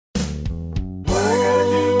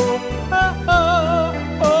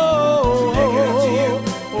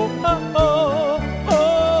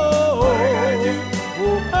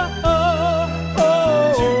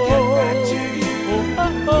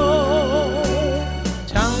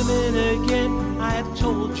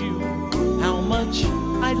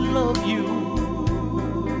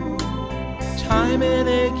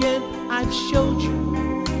have showed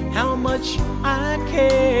you how much I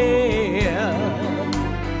care.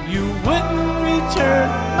 You wouldn't return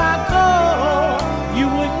my call, you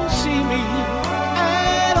wouldn't see me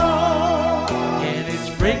at all, and it's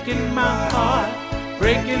breaking my heart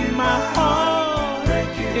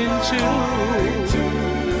in two.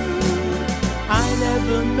 I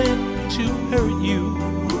never meant to hurt you,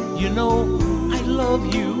 you know I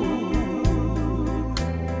love you.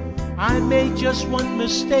 I made just one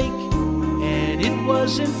mistake, and it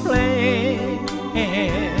wasn't planned.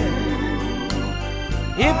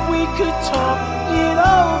 If we could talk it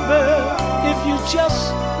over, if you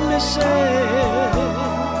just listen,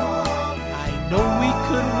 I know we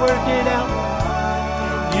could work it out,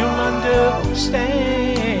 and you'll understand.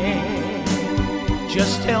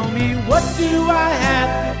 Just tell me, what do I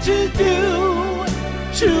have to do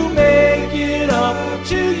to make it up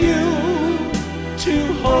to you, to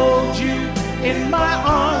hold you in my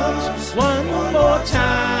arms one more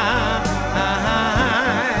time?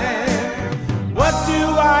 What do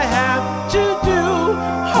I have to do?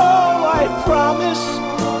 Oh, I promise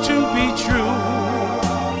to be true.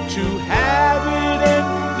 To have it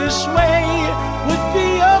end this way would be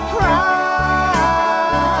a crime.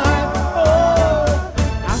 Oh,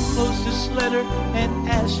 I closed this letter and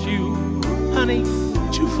asked you, honey,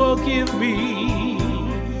 to forgive me.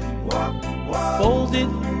 Fold it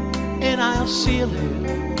and I'll seal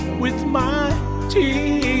it with my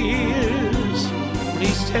tears.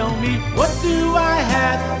 Please tell me, what do I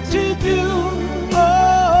have to do?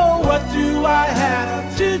 Oh, what do I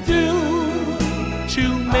have to do to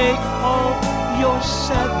make all your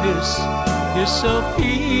sadness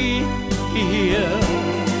disappear?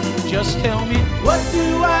 Just tell me, what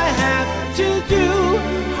do I have to do?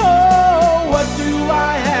 Oh, what do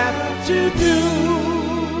I have to do